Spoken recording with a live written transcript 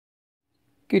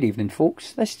Good evening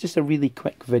folks, this is just a really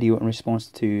quick video in response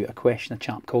to a question a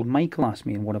chap called Michael asked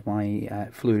me in one of my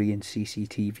Floureon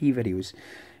CCTV videos.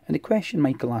 And the question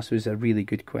Michael asked was a really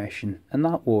good question, and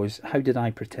that was, how did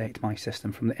I protect my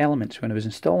system from the elements when I was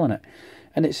installing it?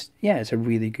 And it's a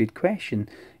really good question.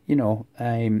 You know,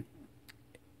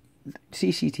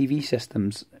 CCTV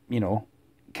systems, you know,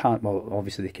 can't, well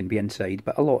obviously they can be inside,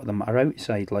 but a lot of them are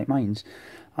outside like mine's.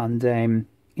 And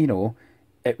you know,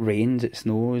 it rains, it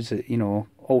snows, you know,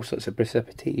 all sorts of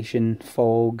precipitation,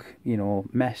 fog, you know,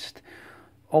 mist,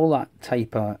 all that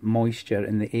type of moisture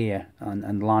in the air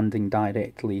and landing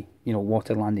directly, you know,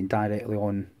 water landing directly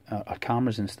on our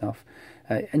cameras and stuff.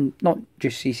 And not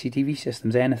just CCTV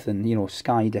systems, anything, you know,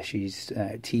 sky dishes,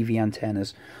 TV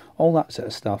antennas, all that sort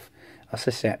of stuff are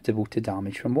susceptible to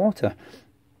damage from water.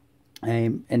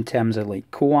 In terms of like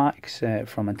coax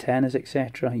from antennas,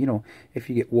 etc., you know, if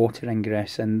you get water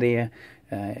ingress in there,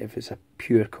 if it's a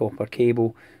pure copper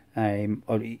cable,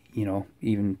 or you know,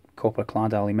 even copper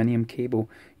clad aluminium cable,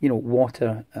 you know,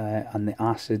 water and the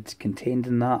acids contained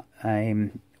in that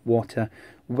water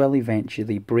will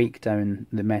eventually break down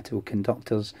the metal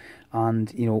conductors,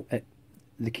 and you know,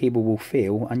 the cable will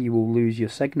fail and you will lose your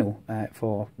signal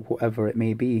for whatever it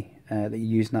may be that you're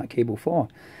using that cable for.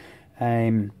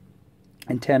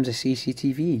 In terms of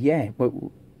CCTV, yeah,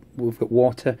 we've got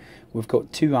water, we've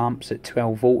got 2 amps at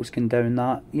 12 volts can down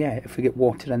that. Yeah, if we get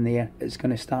water in there, it's going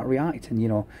to start reacting, you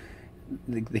know,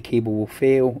 the cable will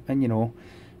fail, and you know,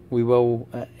 we will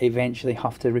eventually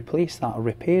have to replace that or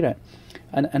repair it.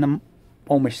 And I'm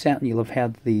almost certain you'll have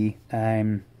heard the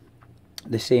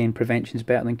saying, prevention's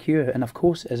better than cure, and of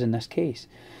course it is in this case.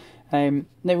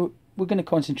 Now, we're going to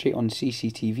concentrate on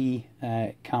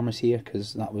CCTV cameras here,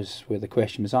 because that was where the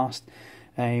question was asked.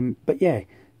 But yeah,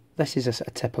 this is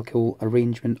a typical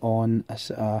arrangement on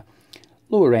a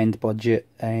lower end budget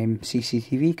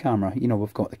CCTV camera. You know,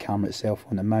 we've got the camera itself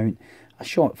on the mount, a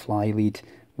short fly lead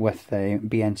with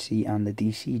BNC and the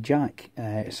DC jack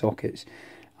sockets.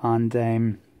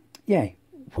 And yeah,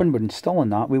 when we're installing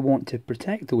that, we want to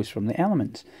protect those from the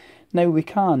elements. Now, we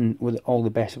can, with all the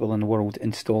best will in the world,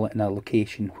 install it in a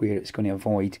location where it's going to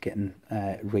avoid getting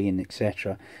rain,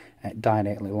 etc.,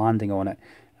 directly landing on it.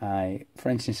 For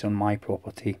instance, on my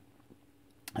property,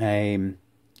 you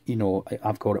know,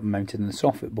 I've got it mounted in the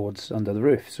soffit boards under the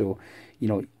roof, so you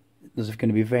know, there's going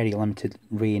to be very limited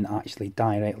rain actually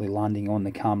directly landing on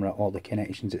the camera or the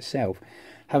connections itself.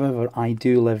 However, I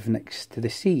do live next to the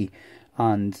sea,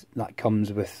 and that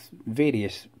comes with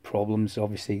various problems.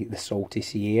 Obviously, the salty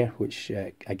sea air, which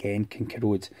again can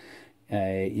corrode,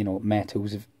 you know,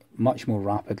 metals much more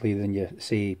rapidly than you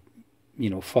say, you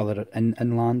know, further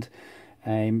inland.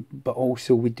 But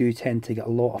also we do tend to get a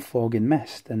lot of fog and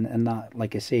mist, and that,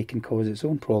 like I say, can cause its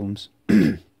own problems.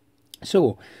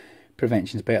 So,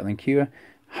 prevention's better than cure.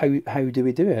 How do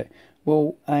we do it?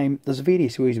 Well, there's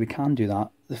various ways we can do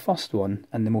that. The first one,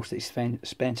 and the most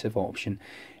expensive option,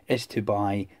 is to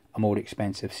buy a more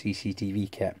expensive CCTV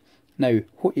kit. Now,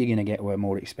 what you're going to get with a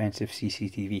more expensive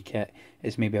CCTV kit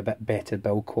is maybe a bit better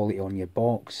build quality on your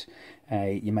box.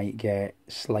 You might get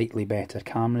slightly better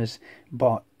cameras,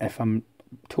 but if I'm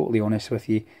totally honest with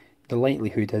you, the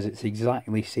likelihood is it's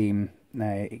exactly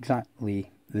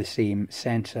the same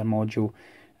sensor module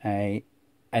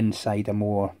inside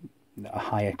a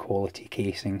higher quality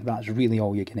casing. That's really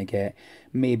all you're going to get.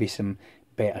 Maybe some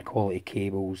better quality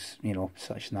cables, you know,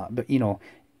 such and that. But you know,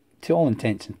 to all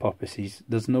intents and purposes,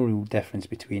 there's no real difference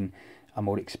between a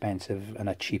more expensive and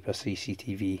a cheaper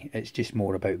CCTV. It's just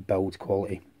more about build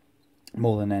quality,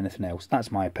 more than anything else.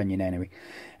 That's my opinion anyway.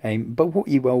 But what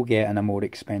you will get in a more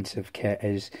expensive kit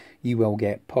is you will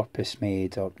get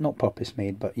purpose-made, or not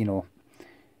purpose-made, but you know,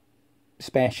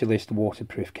 specialist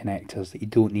waterproof connectors that you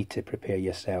don't need to prepare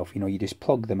yourself. You know, you just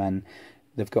plug them in.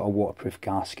 They've got a waterproof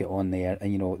gasket on there,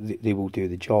 and you know, they will do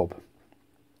the job.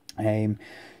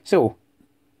 So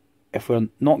if we're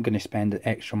not going to spend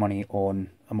extra money on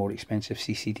a more expensive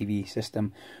CCTV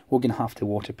system, we're going to have to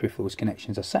waterproof those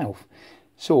connections ourselves.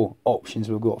 So options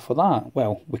we've got for that,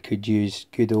 well, we could use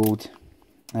good old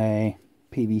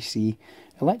PVC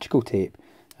electrical tape,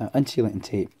 insulating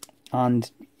tape, and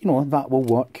you know, that will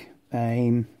work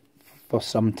for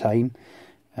some time.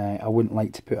 I wouldn't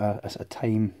like to put a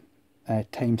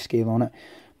time scale on it,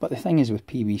 but the thing is with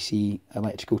PVC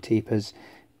electrical tape is,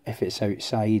 if it's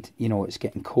outside, you know, it's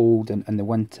getting cold in the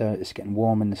winter, it's getting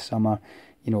warm in the summer,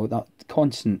 you know, that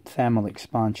constant thermal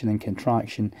expansion and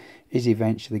contraction is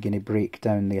eventually going to break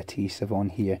down the adhesive on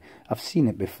here. I've seen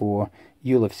it before,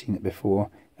 you'll have seen it before.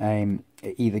 It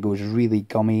either goes really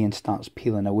gummy and starts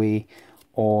peeling away,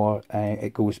 or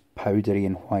it goes powdery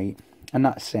and white. And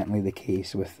that's certainly the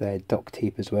case with duct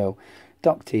tape as well.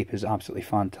 Duct tape is absolutely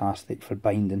fantastic for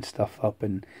binding stuff up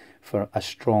and for a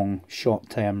strong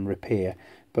short-term repair,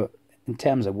 but in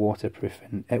terms of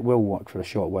waterproofing, it will work for a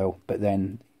short while, but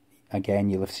then again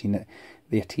you'll have seen it,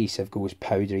 the adhesive goes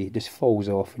powdery, it just falls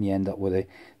off and you end up with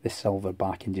the silver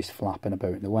backing just flapping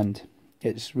about in the wind.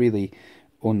 It's really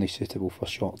only suitable for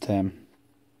short-term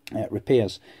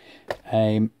repairs.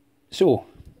 So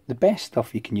the best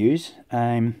stuff you can use,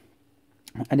 and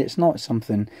it's not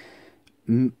something,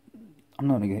 I'm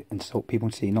not going to insult people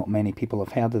and say not many people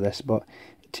have heard of this, but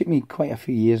it took me quite a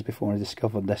few years before I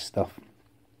discovered this stuff.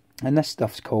 And this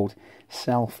stuff's called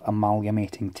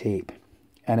Self-Amalgamating Tape,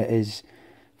 and it is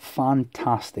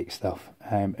fantastic stuff.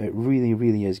 It really,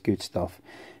 really is good stuff,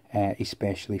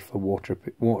 especially for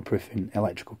waterproofing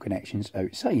electrical connections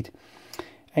outside.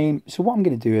 So what I'm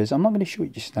going to do is, I'm not going to show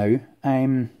it just now,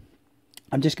 I'm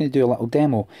just going to do a little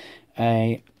demo.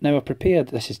 Now I've prepared,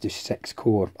 this is just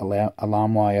 6-core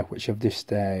alarm wire, which I've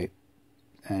just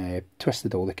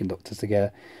twisted all the conductors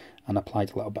together and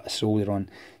applied a little bit of solder on.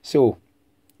 So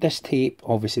this tape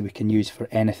obviously we can use for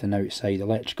anything outside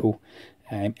electrical,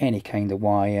 any kind of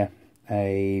wire,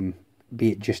 be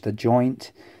it just a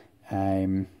joint,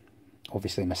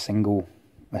 obviously in a single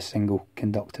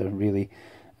conductor really.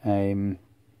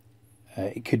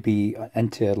 It could be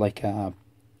into like a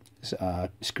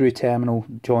screw terminal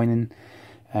joining.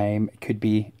 It could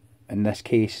be, in this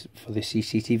case, for the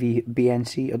CCTV,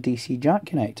 BNC or DC jack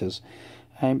connectors.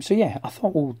 So yeah, I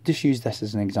thought we'll just use this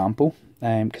as an example,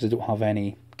 because I don't have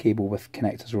any cable with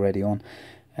connectors already on.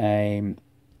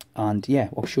 And yeah,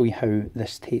 I'll show you how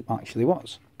this tape actually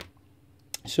works.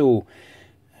 So,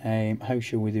 how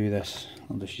shall we do this?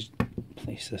 I'll just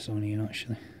place this on here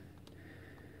actually.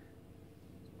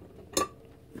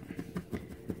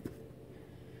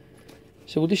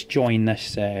 So we'll just join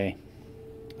this,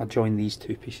 I'll join these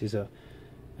two pieces of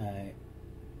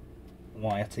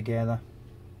wire together.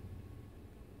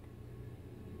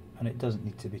 And it doesn't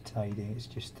need to be tidy, it's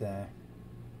just to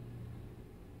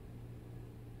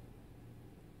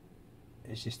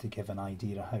give an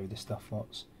idea of how the stuff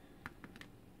works.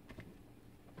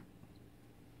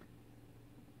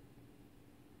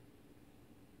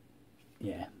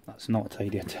 Yeah, that's not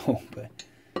tidy at all, but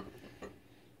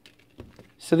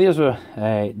so there's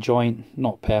a joint,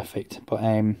 not perfect, but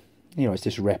you know, it's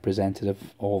just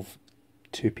representative of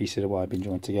two pieces of wire being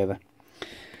joined together.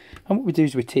 And what we do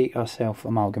is we take our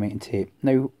self-amalgamating tape.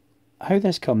 Now, how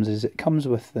this comes is it comes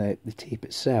with the tape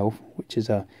itself, which is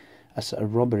a sort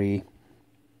of rubbery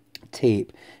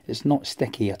tape. It's not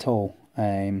sticky at all.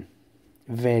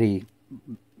 Very,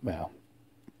 well,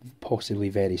 possibly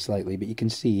very slightly, but you can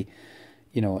see,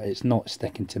 you know, it's not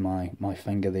sticking to my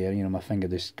finger there. You know, my finger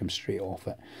just comes straight off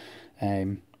it.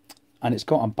 And it's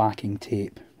got a backing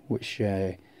tape, which,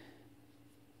 you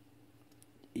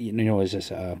know, is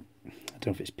this I don't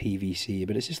know if it's PVC,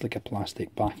 but it's just like a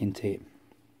plastic backing tape.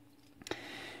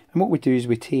 And what we do is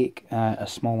we take a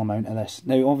small amount of this.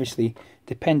 Now, obviously,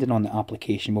 depending on the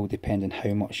application will depend on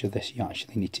how much of this you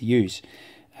actually need to use.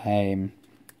 And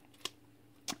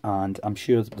I'm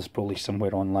sure there's probably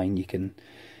somewhere online you can,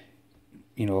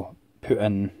 you know, put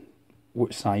in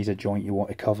what size of joint you want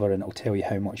to cover, and it'll tell you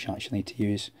how much you actually need to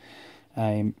use.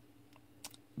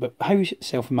 But how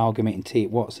self-amalgamating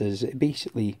tape works is it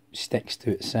basically sticks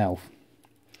to itself,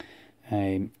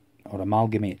 or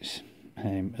amalgamates,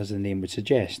 as the name would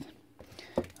suggest.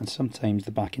 And sometimes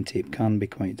the backing tape can be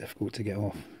quite difficult to get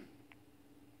off.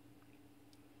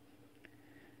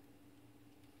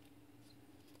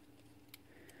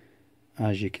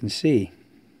 As you can see.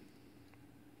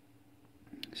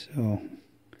 So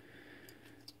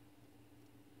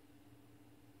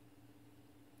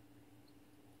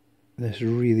this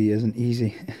really isn't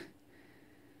easy.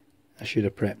 I should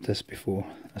have prepped this before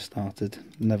I started,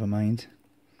 never mind.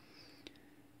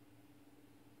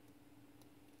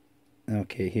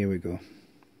 Okay, here we go.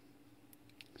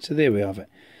 So there we have it.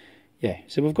 Yeah,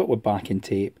 so we've got our backing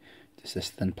tape, just this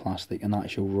thin plastic, and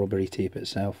actual rubbery tape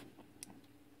itself.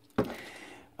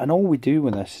 And all we do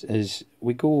with this is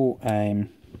we go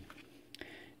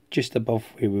just above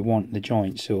where we want the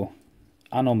joint. So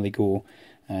I normally go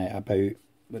about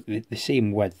the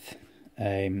same width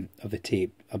of the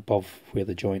tape above where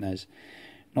the joint is.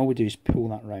 And all we do is pull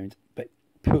that round, but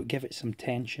give it some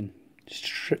tension,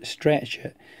 stretch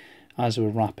it as we're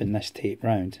wrapping this tape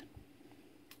round.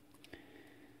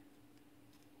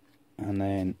 And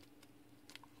then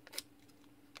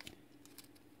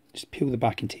just peel the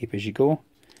backing tape as you go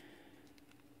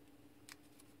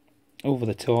over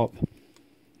the top,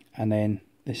 and then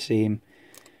the same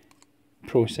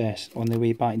process on the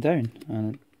way back down,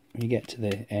 and when you get to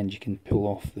the end, you can pull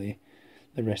off the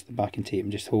rest of the backing tape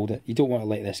and just hold it. You don't want to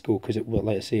let this go because it will,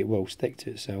 like I say, it will stick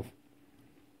to itself.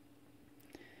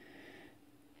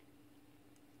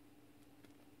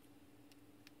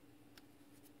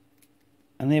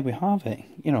 And there we have it.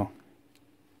 You know,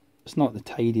 it's not the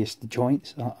tidiest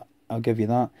joints, I'll give you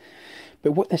that.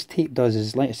 But what this tape does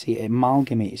is, like I say, it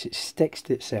amalgamates, it sticks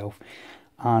to itself.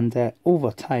 And over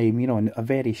time, you know, in a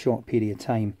very short period of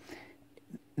time,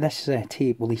 this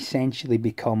tape will essentially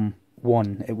become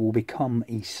one. It will become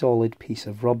a solid piece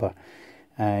of rubber.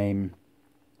 And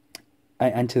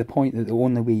to the point that the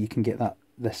only way you can get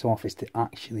this off is to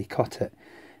actually cut it.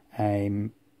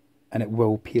 And it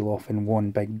will peel off in one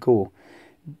big go.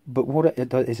 But what it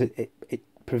does is it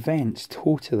prevents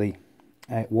totally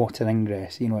water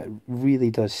ingress. You know, it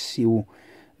really does seal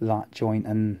that joint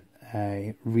in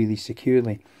really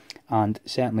securely. And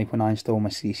certainly when I install my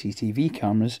CCTV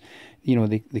cameras, you know,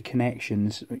 the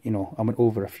connections, you know, I went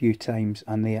over a few times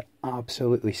and they are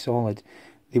absolutely solid.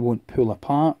 They won't pull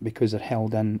apart because they're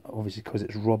held in, obviously because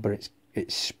it's rubber, it's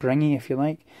springy, if you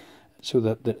like, so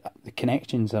that the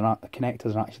connectors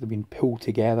are actually being pulled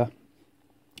together.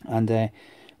 And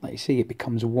like I say, it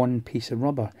becomes one piece of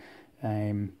rubber,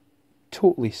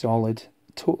 totally solid,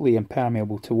 totally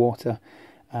impermeable to water,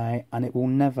 and it will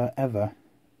never ever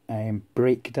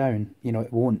break down. You know,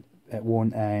 it won't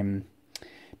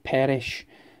perish.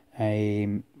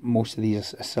 Most of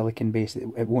these are silicon based.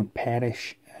 It won't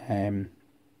perish.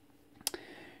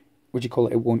 What do you call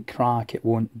it? It won't crack. It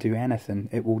won't do anything.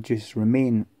 It will just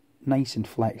remain nice and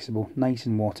flexible, nice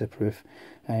and waterproof,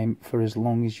 for as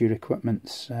long as your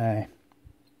equipment's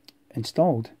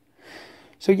installed.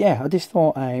 So yeah, I just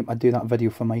thought I'd do that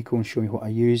video for Michael and show you what I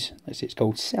use. It's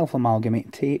called Self-Amalgamating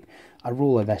Tape. A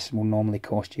roll of this will normally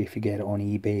cost you, if you get it on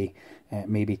eBay,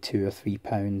 maybe £2 or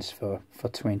 £3 for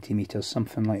 20 metres,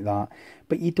 something like that.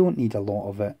 But you don't need a lot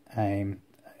of it.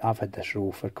 I've had this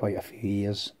roll for quite a few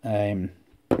years,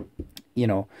 you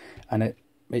know, and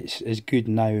it's as good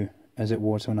now as it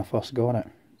was when I first got it.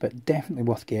 But definitely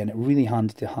worth getting. It really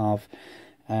handy to have,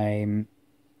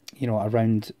 you know,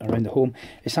 around the home.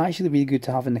 It's actually really good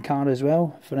to have in the car as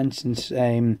well. For instance,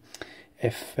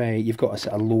 if you've got a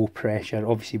sort of low pressure,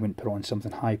 obviously you wouldn't put on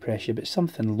something high pressure, but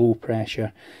something low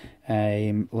pressure,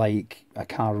 like a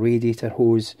car radiator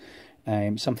hose,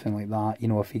 something like that. You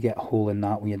know, if you get a hole in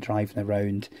that when you're driving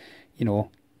around, you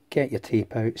know, get your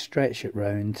tape out, stretch it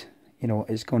round. You know,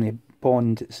 it's going to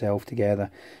bond itself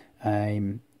together,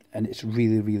 and it's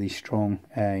really, really strong.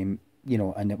 You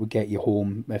know, and it will get you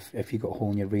home if you've got a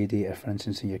hole in your radiator, for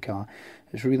instance, in your car.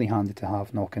 It's really handy to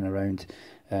have knocking around,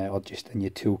 or just in your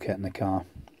toolkit in the car.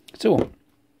 So,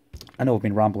 I know I've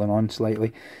been rambling on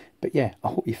slightly, but yeah, I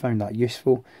hope you found that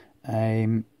useful.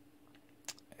 If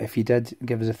you did,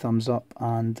 give us a thumbs up,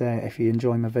 and if you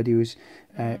enjoy my videos,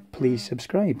 please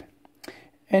subscribe.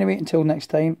 Anyway, until next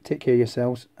time, take care of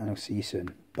yourselves, and I'll see you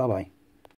soon. Bye bye.